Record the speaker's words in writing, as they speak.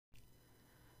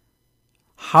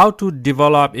how to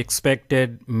develop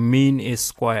expected mean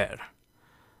square.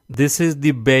 This is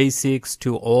the basics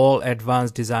to all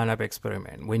advanced design of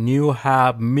experiment. When you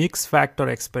have mixed factor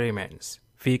experiments,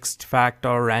 fixed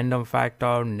factor, random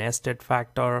factor, nested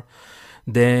factor,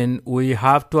 then we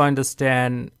have to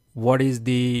understand what is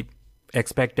the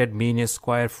expected mean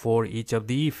square for each of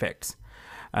the effects.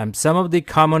 Some of the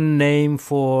common name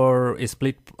for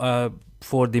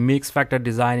for the mixed factor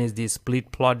design is the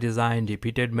split plot design,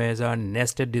 repeated measure,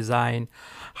 nested design,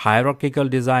 hierarchical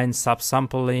design,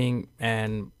 subsampling,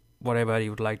 and whatever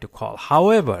you would like to call.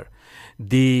 However,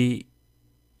 the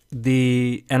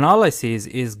analysis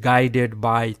is guided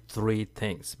by three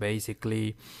things,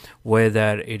 basically,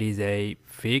 whether it is a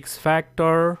fixed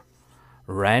factor,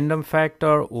 random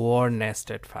factor, or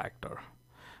nested factor.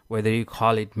 Whether you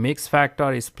call it mixed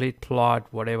factor, split plot,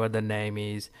 whatever the name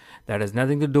is, that has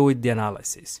nothing to do with the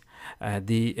analysis.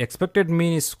 The expected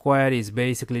mean square is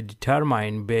basically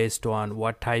determined based on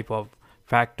what type of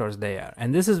factors they are.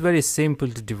 And this is very simple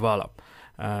to develop.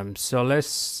 So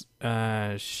let's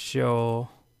show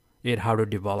it how to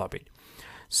develop it.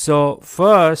 So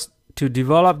first, to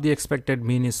develop the expected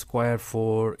mean square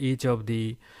for each of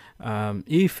the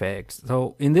effects.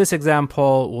 So in this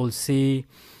example, we'll see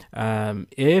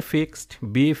A fixed,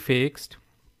 B fixed,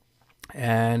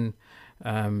 and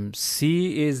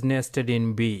C is nested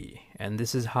in B, and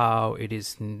this is how it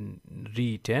is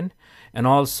written. And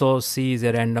also C is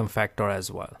a random factor as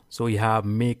well. So we have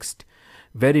mixed,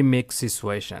 very mixed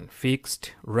situation,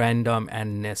 fixed, random,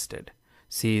 and nested.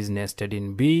 C is nested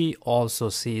in B, also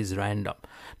C is random.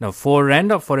 Now for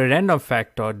a random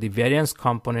factor, the variance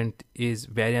component is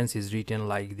written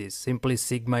like this, simply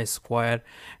sigma square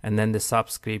and then the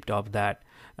subscript of that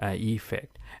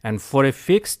effect. And for a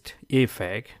fixed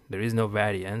effect, there is no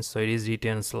variance, so it is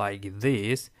written like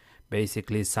this,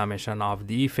 basically summation of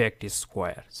the effect is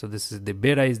square. So this is the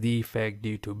beta is the effect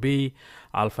due to B,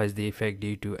 alpha is the effect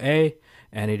due to A,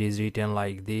 and it is written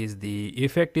like this, the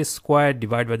effect is squared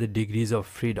divided by the degrees of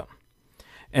freedom.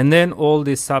 And then all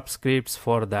the subscripts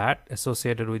for that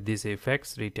associated with these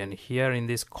effects written here in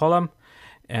this column,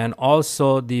 and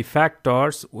also the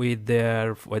factors with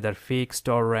their whether fixed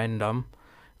or random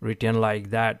written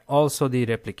like that, also the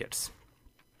replicates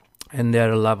and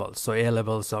their levels. So A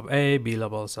levels of A, B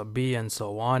levels of B, and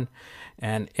so on,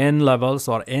 and N levels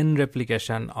or N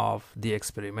replication of the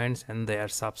experiments and their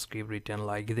subscript written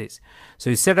like this. So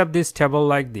you set up this table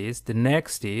like this. The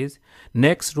next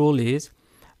rule is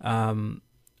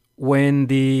when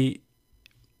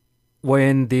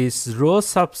this row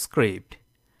subscript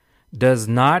does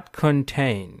not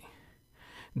contain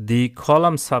the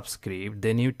column subscript,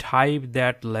 then you type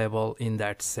that level in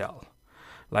that cell.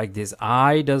 Like this,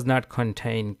 I does not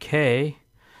contain K,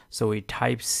 so we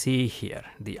type C here.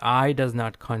 The I does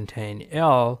not contain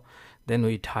L, then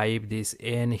we type this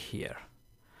N here.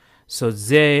 So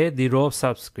Z, the row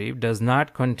subscript, does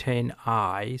not contain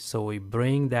I, so we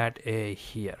bring that A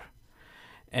here.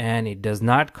 And it does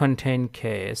not contain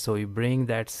K, so we bring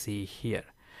that C here.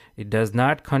 It does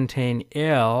not contain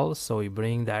L, so we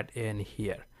bring that N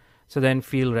here. So then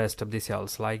fill rest of the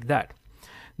cells like that.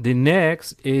 The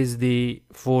next is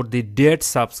for the dead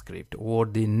subscript or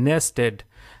the nested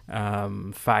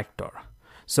factor.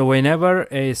 So whenever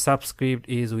a subscript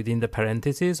is within the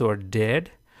parentheses or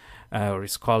dead, or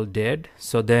it's called dead,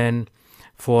 so then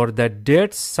for the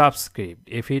dead subscript,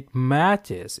 if it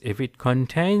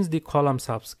contains the column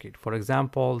subscript, for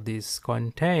example, this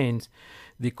contains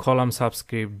the column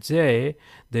subscript J,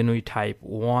 then we type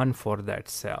 1 for that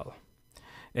cell.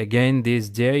 Again, this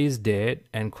J is dead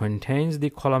and contains the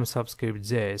column subscript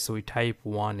J, so we type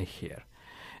 1 here.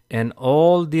 And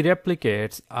all the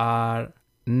replicates are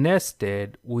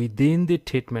nested within the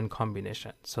treatment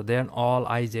combination. So then all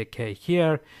IJK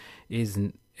here is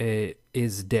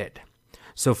dead.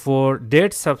 So for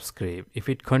dead subscript, if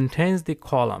it contains the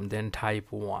column, then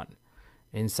type 1.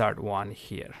 Insert 1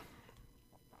 here.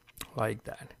 Like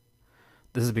that.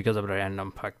 This is because of the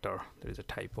random factor. There is a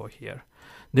typo here.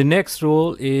 The next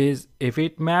rule is if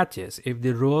it matches, if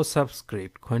the row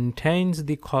subscript contains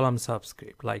the column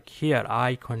subscript, like here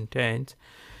I contains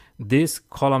this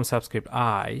column subscript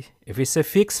I, if it's a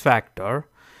fixed factor,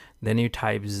 then you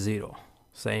type 0.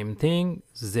 Same thing,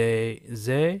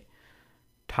 Z,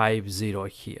 type 0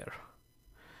 here.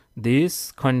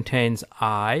 This contains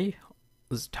I,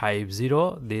 type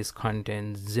 0. This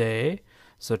contains J,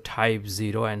 so type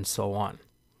 0, and so on.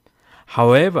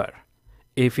 However,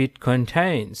 if it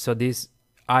contains, so this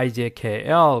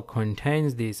IJKL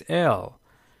contains this L,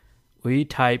 we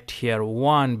typed here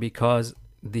 1 because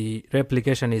the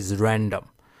replication is random.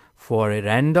 For a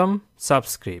random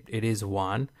subscript, it is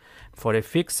 1. For a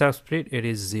fixed subscript, it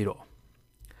is 0.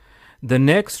 The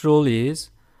next rule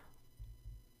is,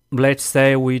 let's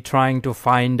say we're trying to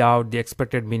find out the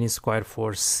expected mean square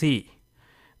for C.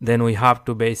 Then we have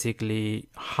to basically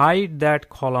hide that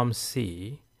column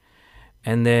C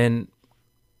and then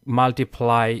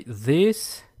multiply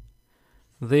this,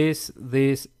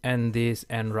 and this,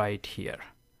 and right here.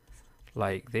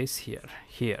 Like this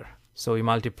here. So we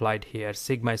multiplied here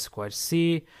sigma squared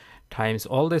C times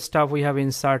all the stuff we have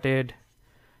inserted,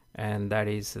 and that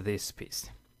is this piece.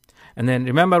 And then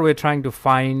remember, we're trying to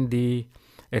find the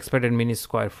expected mean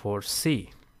square for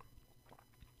C.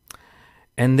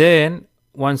 And then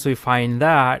once we find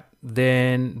that,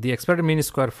 then the expected mean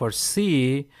square for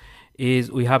C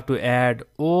is we have to add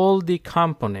all the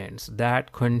components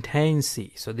that contain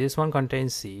C. So this one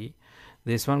contains C,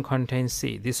 this one contains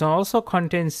C, this one also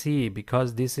contains C,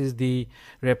 because this is the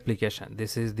replication,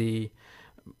 this is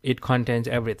it contains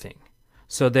everything.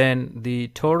 So then the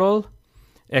total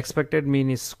expected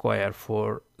mean square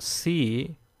for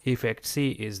C, effect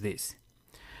C, is this.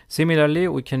 Similarly,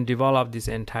 we can develop this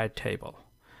entire table.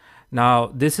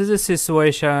 Now this is a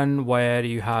situation where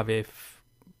you have a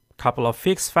couple of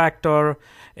fixed factor,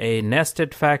 a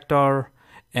nested factor,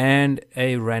 and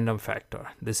a random factor.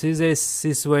 This is a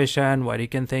situation where you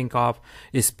can think of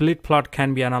a split plot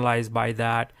can be analyzed by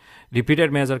that,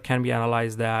 repeated measure can be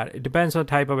analyzed that. It depends on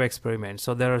type of experiment.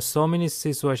 So there are so many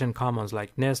situation commons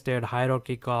like nested,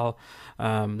 hierarchical.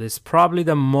 This is probably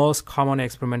the most common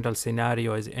experimental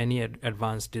scenario is any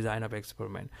advanced design of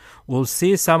experiment. We'll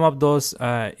see some of those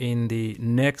in the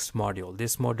next module.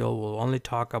 This module will only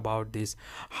talk about this,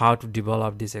 how to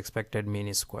develop this expected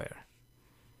mean square.